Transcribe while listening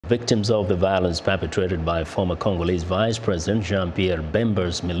Victims of the violence perpetrated by former Congolese Vice President Jean-Pierra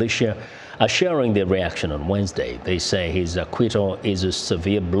Bemba's militia are sharing their reaction on Wednesday. They say his acquittal is a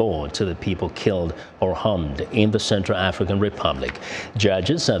severe blow to the people killed or harmed in the Central African Republic.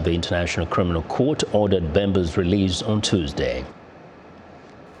 Judges at the International Criminal Court ordered Bemba's release on Tuesday.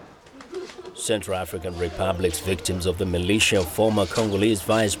 Central African Republic's victims of the militia of former Congolese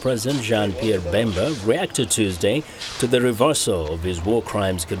Vice President Jean-Pierra Bemba reacted Tuesday to the reversal of his war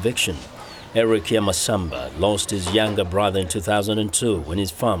crimes conviction. Eric Yamasamba lost his younger brother in 2002 when his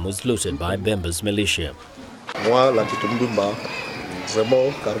farm was looted by Bemba's militia.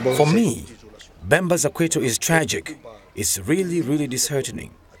 For me, Bemba's acquittal is tragic. It's really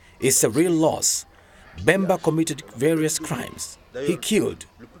disheartening. It's a real loss. Bemba committed various crimes. He killed,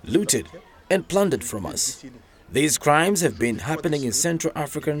 looted, and plundered from us. These crimes have been happening in Central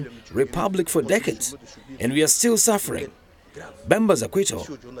African Republic for decades, and we are still suffering. Bemba's acquittal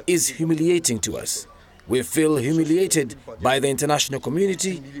is humiliating to us. We feel humiliated by the international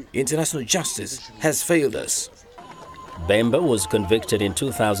community. International justice has failed us. Bemba was convicted in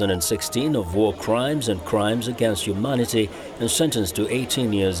 2016 of war crimes and crimes against humanity and sentenced to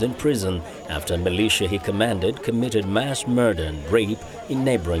 18 years in prison after a militia he commanded committed mass murder and rape in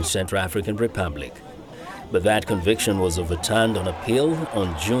neighboring Central African Republic. But that conviction was overturned on appeal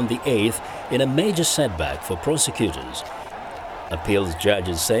on June the 8th in a major setback for prosecutors. Appeals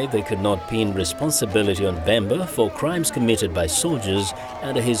judges say they could not pin responsibility on Bemba for crimes committed by soldiers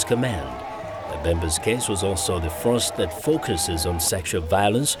under his command. Bemba's case was also the first that focuses on sexual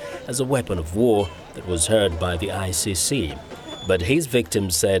violence as a weapon of war that was heard by the ICC. But his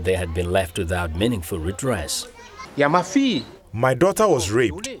victims said they had been left without meaningful redress. My daughter was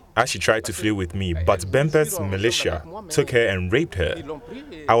raped as she tried to flee with me, but Bemba's militia took her and raped her.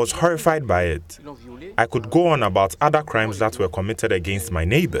 I was horrified by it. I could go on about other crimes that were committed against my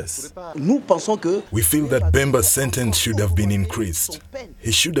neighbors. We feel that Bemba's sentence should have been increased.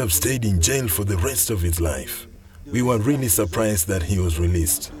 He should have stayed in jail for the rest of his life. We were really surprised that he was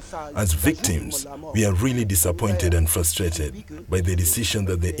released. As victims, we are really disappointed and frustrated by the decision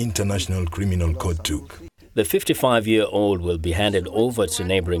that the International Criminal Court took. The 55-year-old will be handed over to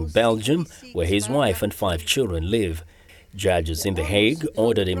neighboring Belgium, where his wife and 5 children live. Judges in The Hague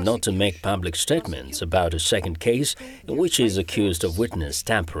ordered him not to make public statements about a second case in which he is accused of witness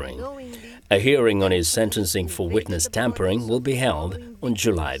tampering. A hearing on his sentencing for witness tampering will be held on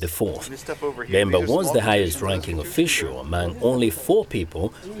July the 4th. Bemba was the highest-ranking official among only 4 people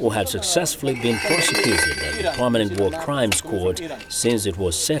who had successfully been prosecuted at the Permanent War Crimes Court since it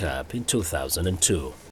was set up in 2002.